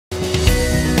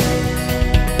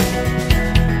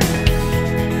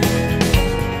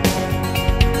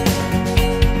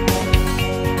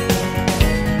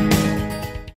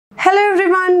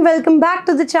welcome back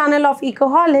to the channel of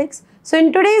Ecoholics. So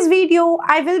in today's video,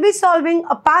 I will be solving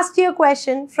a past year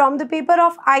question from the paper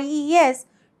of IES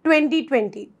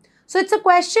 2020. So it's a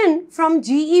question from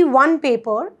GE-1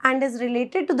 paper and is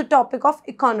related to the topic of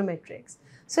econometrics.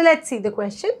 So let's see the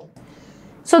question.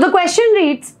 So the question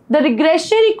reads, the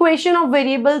regression equation of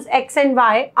variables x and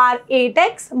y are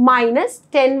 8x minus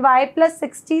 10y plus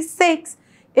 66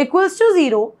 equals to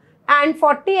 0 and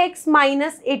 40x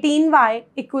minus 18y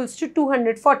equals to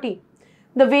 240.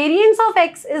 The variance of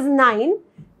x is 9.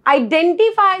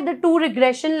 Identify the two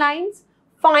regression lines.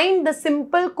 Find the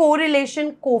simple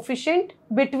correlation coefficient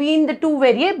between the two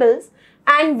variables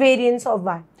and variance of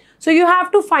y. So you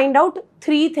have to find out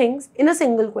three things in a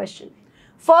single question.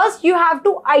 First, you have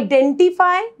to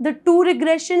identify the two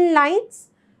regression lines.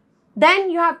 Then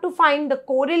you have to find the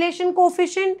correlation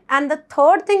coefficient. And the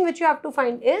third thing which you have to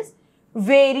find is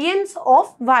variance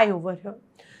of y over here.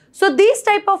 So these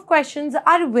type of questions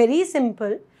are very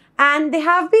simple and they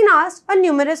have been asked a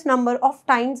numerous number of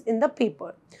times in the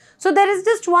paper. So there is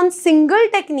just one single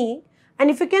technique, and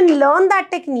if you can learn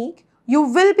that technique, you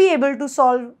will be able to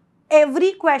solve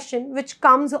every question which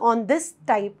comes on this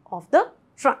type of the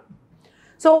front.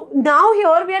 So now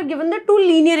here we are given the two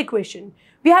linear equation.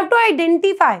 We have to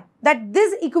identify that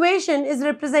this equation is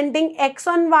representing x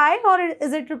on y or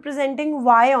is it representing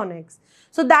y on x.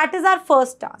 So that is our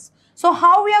first task. So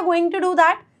how we are going to do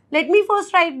that? Let me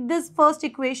first write this first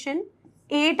equation,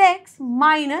 8x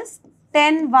minus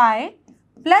 10y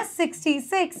plus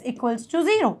 66 equals to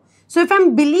 0. So if I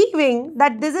am believing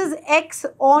that this is x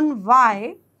on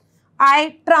y,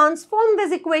 I transform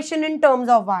this equation in terms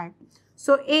of y.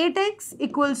 So 8x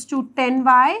equals to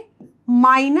 10y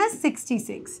minus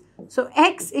 66. So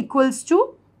x equals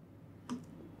to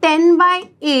 10 by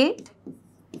 8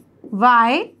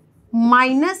 y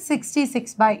minus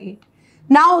 66 by 8.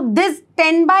 Now this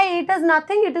 10 by 8 is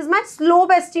nothing. It is my slope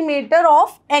estimator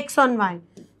of x on y.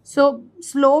 So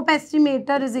slope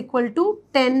estimator is equal to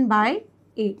 10 by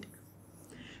 8.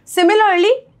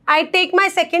 Similarly, I take my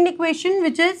second equation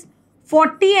which is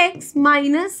 40x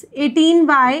minus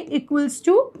 18y equals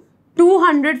to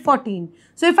 214.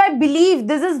 So if I believe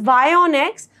this is y on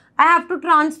x, I have to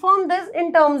transform this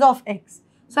in terms of x.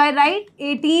 So I write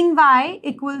 18y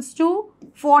equals to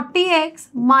 40x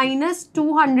minus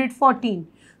 214.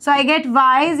 So I get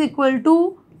y is equal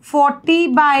to 40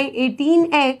 by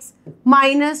 18x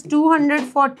minus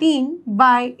 214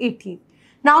 by 18.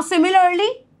 Now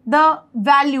similarly, the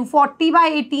value 40 by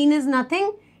 18 is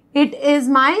nothing. It is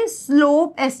my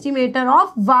slope estimator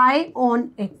of y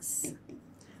on x.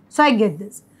 So I get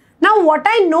this. Now what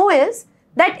I know is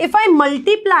that if I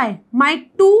multiply my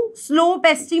two slope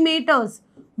estimators,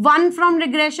 one from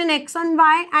regression x on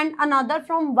y and another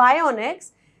from y on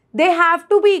x, they have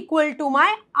to be equal to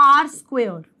my r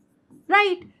square,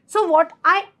 right? So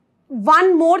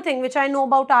one more thing which I know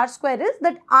about r square is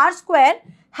that r square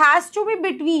has to be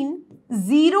between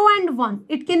 0 and 1.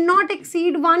 It cannot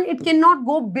exceed 1. It cannot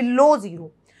go below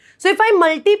 0. So if I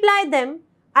multiply them,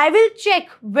 I will check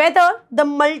whether the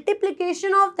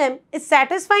multiplication of them is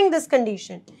satisfying this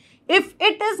condition. If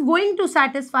it is going to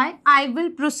satisfy, I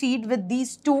will proceed with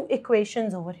these two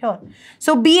equations over here.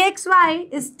 So bxy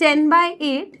is 10 by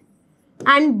 8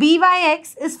 and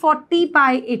byx is 40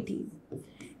 by 18.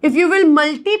 If you will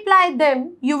multiply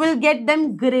them, you will get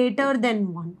them greater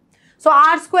than 1. So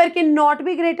r square cannot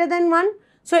be greater than 1.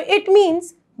 So it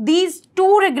means these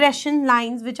two regression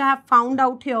lines which I have found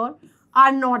out here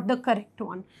are not the correct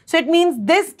one. So it means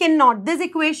this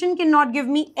equation cannot give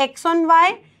me x on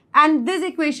y and this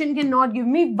equation cannot give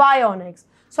me y on x.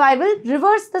 So I will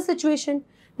reverse the situation.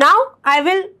 Now I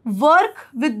will work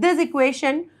with this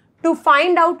equation to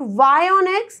find out y on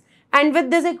x, and with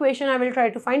this equation I will try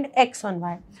to find x on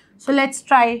y. So let's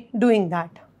try doing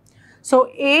that.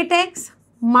 So 8x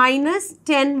minus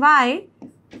 10y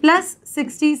plus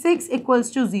 66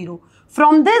 equals to 0.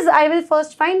 From this I will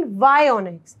first find y on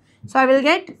x. So I will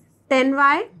get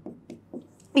 10y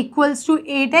equals to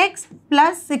 8x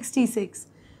plus 66.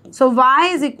 So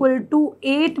y is equal to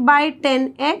 8 by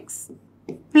 10x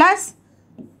plus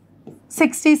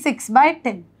 66 by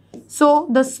 10. So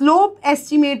the slope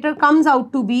estimator comes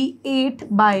out to be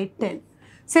 8 by 10.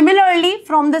 Similarly,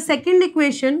 from the second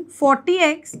equation,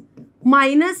 40x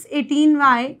minus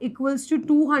 18y equals to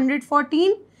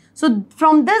 214. So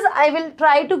from this I will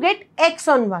try to get x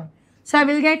on y. So I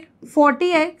will get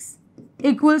 40x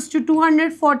equals to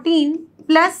 214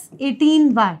 plus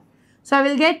 18y. So I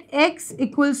will get x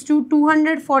equals to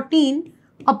 214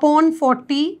 upon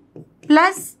 40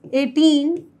 plus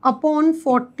 18 upon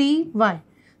 40y.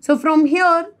 So from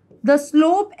here the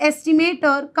slope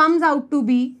estimator comes out to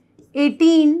be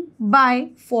 18 by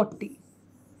 40.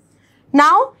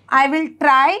 Now I will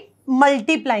try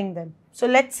multiplying them. So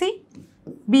let's see.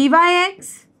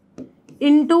 byx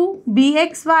into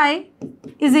bxy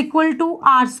is equal to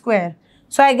r square.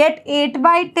 So I get 8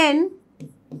 by 10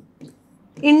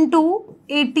 into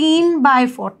 18 by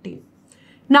 40.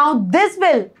 Now this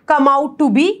will come out to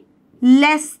be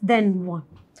less than 1.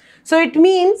 So it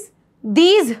means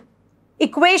these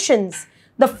equations,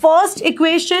 the first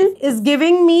equation is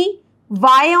giving me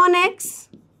y on x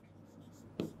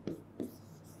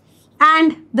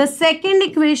and the second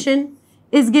equation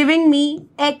is giving me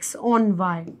x on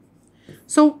y.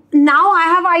 So now I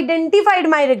have identified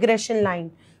my regression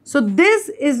line. So this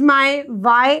is my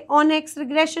y on x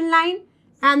regression line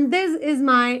and this is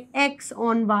my x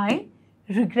on y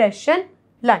regression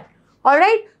line.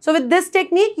 Alright, so with this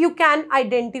technique you can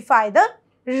identify the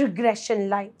regression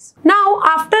lines. Now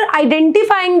after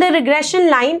identifying the regression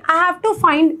line, I have to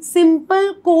find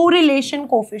simple correlation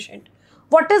coefficient.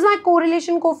 What is my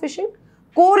correlation coefficient?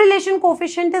 Correlation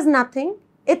coefficient is nothing.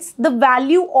 It's the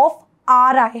value of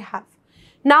r I have.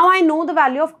 Now I know the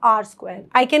value of r square.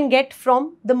 I can get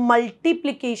from the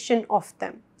multiplication of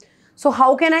them. So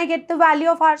how can I get the value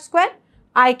of r square?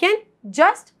 I can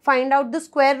just find out the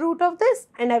square root of this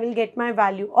and I will get my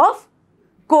value of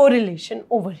correlation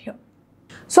over here.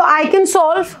 So I can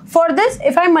solve for this.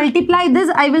 If I multiply this,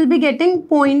 I will be getting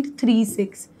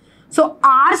 0.36. So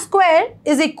r square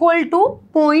is equal to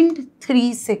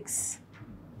 0.36.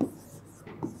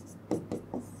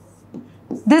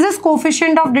 This is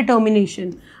coefficient of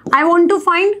determination. I want to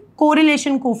find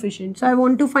correlation coefficient. So I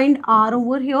want to find r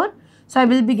over here. So I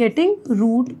will be getting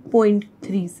root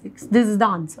 0.36. This is the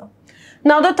answer.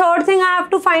 Now the third thing I have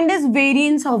to find is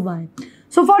variance of y.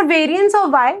 So for variance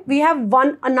of y, we have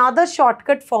another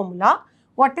shortcut formula.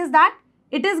 What is that?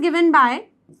 It is given by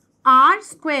r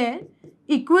square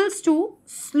equals to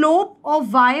slope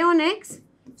of y on x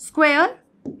square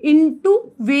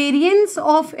into variance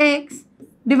of x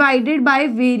divided by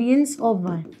variance of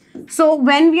y. So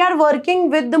when we are working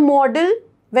with the model,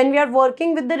 when we are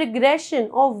working with the regression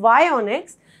of y on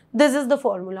x, this is the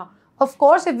formula. Of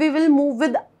course, if we will move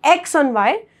with x on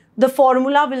y, the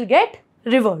formula will get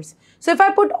reversed. So if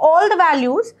I put all the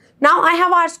values, now I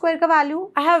have r square ka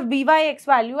value, I have byx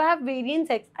value, I have variance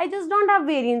x, I just don't have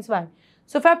variance y.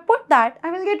 So if I put that, I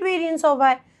will get variance of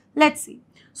y. Let's see.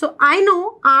 So I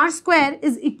know r square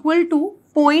is equal to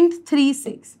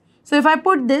 0.36. So if I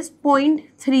put this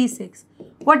 0.36,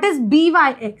 what is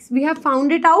byx? We have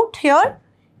found it out here.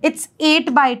 It's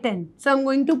 8 by 10. So I'm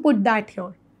going to put that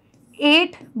here.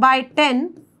 8 by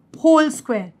 10 whole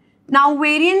square. Now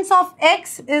variance of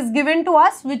x is given to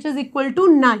us, which is equal to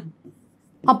 9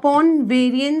 upon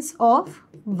variance of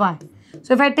y.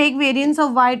 So if I take variance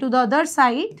of y to the other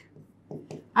side,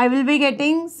 I will be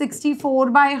getting 64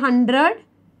 by 100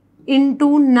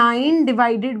 into 9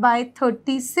 divided by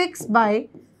 36 by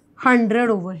 100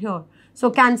 over here. So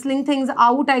cancelling things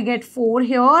out, I get 4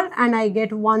 here and I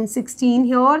get 116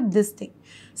 here, this thing.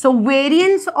 So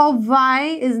variance of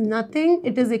y is nothing,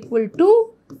 it is equal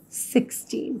to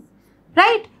 16.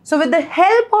 Right? So with the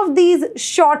help of these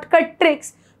shortcut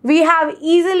tricks, we have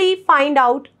easily find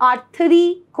out our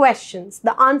 3 questions,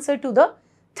 the answer to the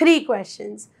 3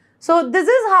 questions. So this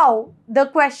is how the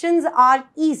questions are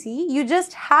easy. You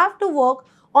just have to work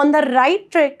on the right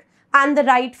trick and the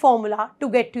right formula to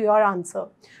get to your answer.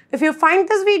 If you find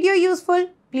this video useful,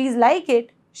 please like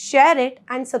it, share it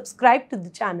and subscribe to the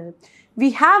channel.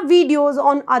 We have videos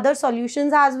on other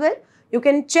solutions as well. You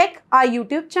can check our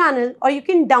YouTube channel or you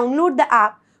can download the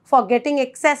app for getting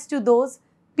access to those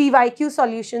PYQ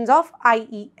solutions of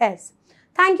IES.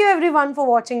 Thank you everyone for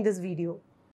watching this video.